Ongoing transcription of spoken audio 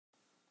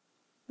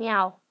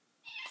Meow.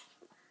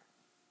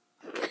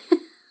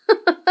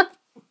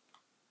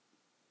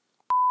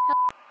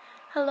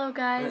 Hello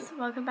guys,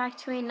 welcome back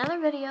to another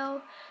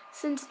video.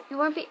 Since you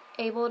weren't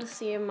able to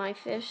see my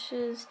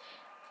fish's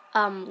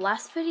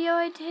last video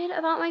I did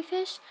about my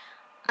fish,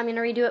 I'm gonna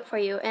redo it for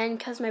you. And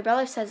because my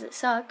brother says it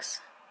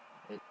sucks,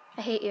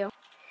 I hate you.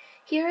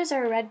 Here is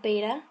our red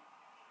beta.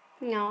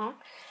 No,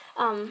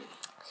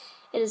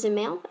 it is a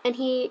male, and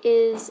he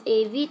is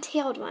a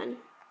V-tailed one.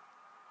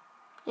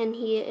 And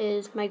he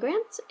is my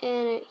Gramps,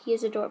 and he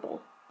is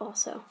adorable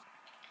also.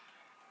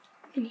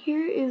 And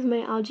here is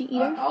my algae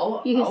eater.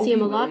 You can see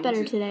him a lot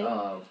better today.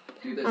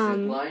 Do the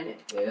zip line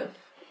if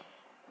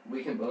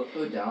we can both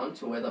go down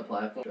to where the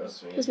platform.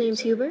 His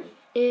name's Huber,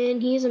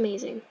 and he's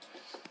amazing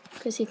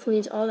because he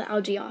cleans all the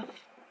algae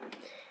off.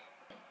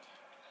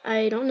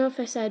 I don't know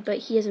if I said, but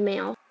he is a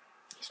male.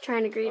 He's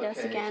trying to greet us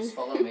again. Just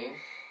follow me.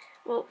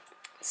 Well,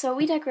 so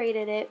we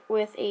decorated it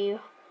with a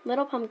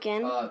little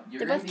pumpkin.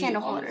 They're both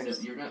candle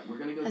holders. We're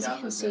gonna go as down you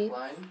can the see, zip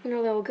line. and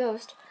our little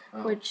ghost,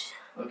 which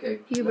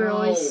Huber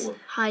always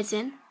hides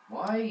in.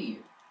 Why?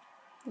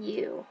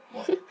 You.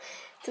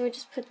 So we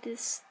just put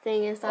this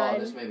thing inside. Oh,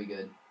 this may be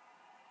good.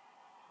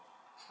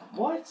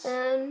 What?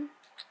 And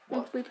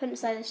we put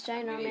inside this We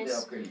need to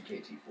ginormous upgrade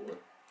KT4.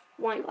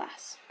 wine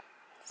glass.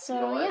 So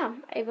You know what? yeah,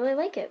 I really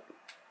like it.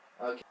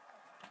 Okay.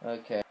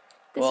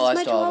 This Well, is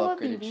my I still have Chihuahua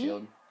upgraded BB.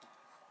 shield.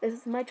 This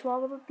is my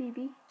Chihuahua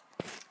BB.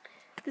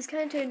 This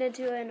kind of turned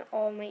into an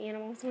all my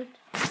animals one.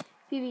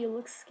 BB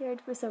looks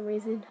scared for some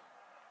reason.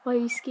 Why are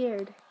you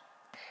scared?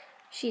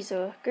 She's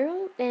a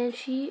girl, and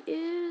she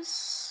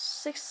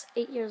is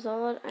 8 years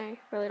old. I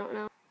really don't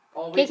know.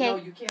 Oh, wait, KK. no,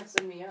 you can't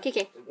send me up. KK.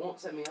 It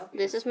won't send me up.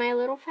 This is my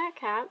little fat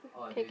cat.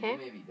 Oh, KK. dude, you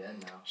may be dead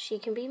now. She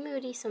can be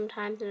moody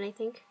sometimes, and I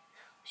think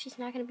she's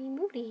not going to be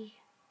moody.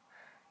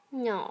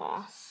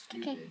 No.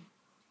 Okay.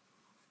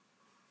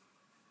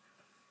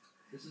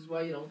 This is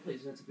why you don't play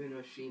Zetsubu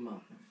no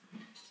Shima.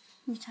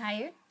 You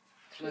tired?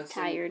 She's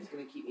tired. It's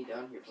gonna keep me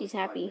down here for She's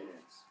 5 happy.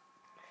 minutes.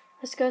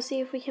 Let's go see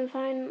if we can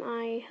find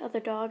my other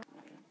dog.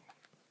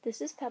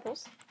 This is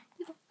Pebbles.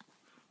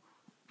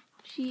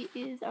 She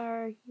is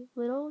our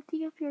little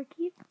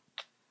VivaVideo.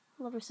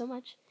 I love her so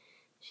much.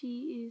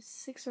 She is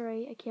 6 or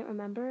 8, I can't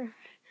remember.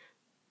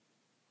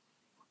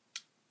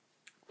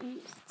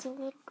 It's a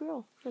little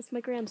girl. That's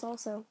my Gramps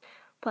also.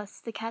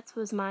 Plus, the cat's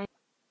was mine.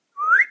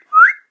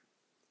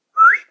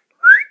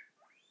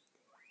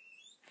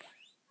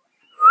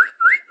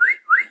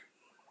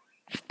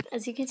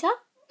 As you can tell,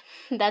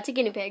 that's a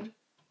guinea pig.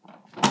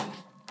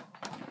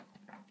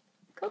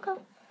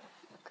 Coco.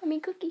 Come here,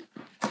 Cookie.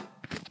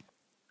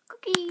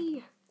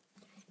 Cookie.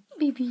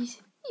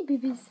 Babies. Hey,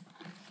 babies.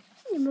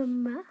 Hey,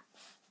 mama.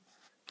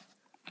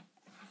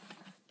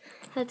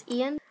 That's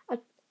Ian.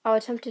 I'll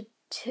attempt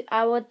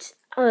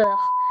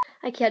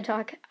I can't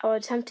talk. I'll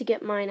attempt to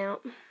get mine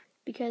out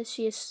because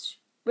she is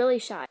really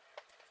shy.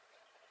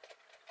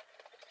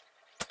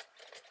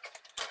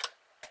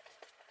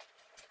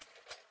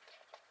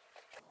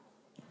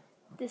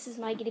 This is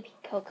my guinea pig,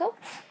 Coco.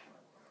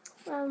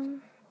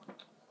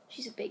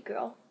 She's a big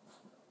girl,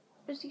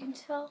 as you can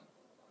tell.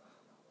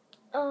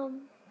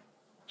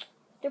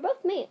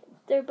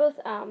 They're both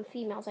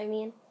females, I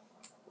mean.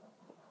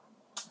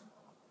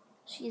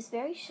 She's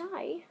very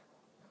shy,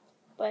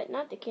 but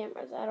not the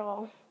cameras at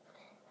all.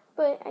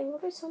 But I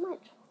love her so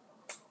much.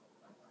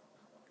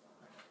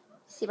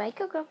 Say bye,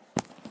 Coco.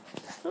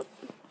 Oh.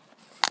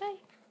 Bye.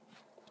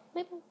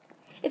 Bye bye.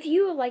 If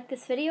you like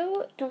this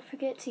video, don't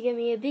forget to give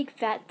me a big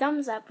fat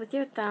thumbs up with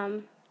your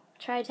thumb.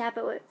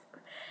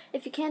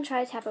 If you can,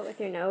 try to tap it with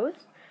your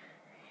nose.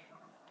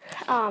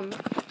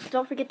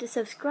 Don't forget to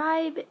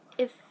subscribe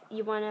if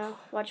you want to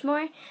watch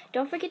more.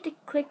 Don't forget to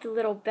click the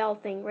little bell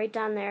thing right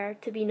down there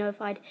to be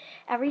notified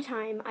every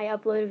time I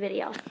upload a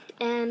video.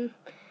 And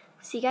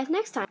see you guys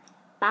next time.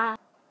 Bye.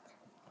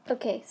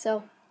 Okay,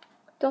 so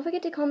don't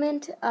forget to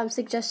comment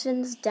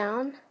suggestions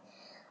down.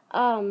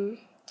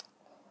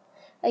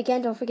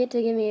 Again, don't forget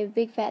to give me a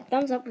big fat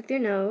thumbs up with your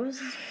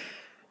nose.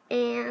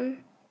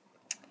 And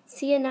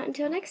see you not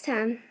until next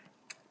time.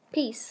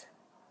 Peace.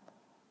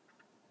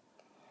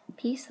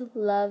 Peace,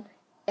 love,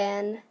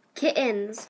 and kittens.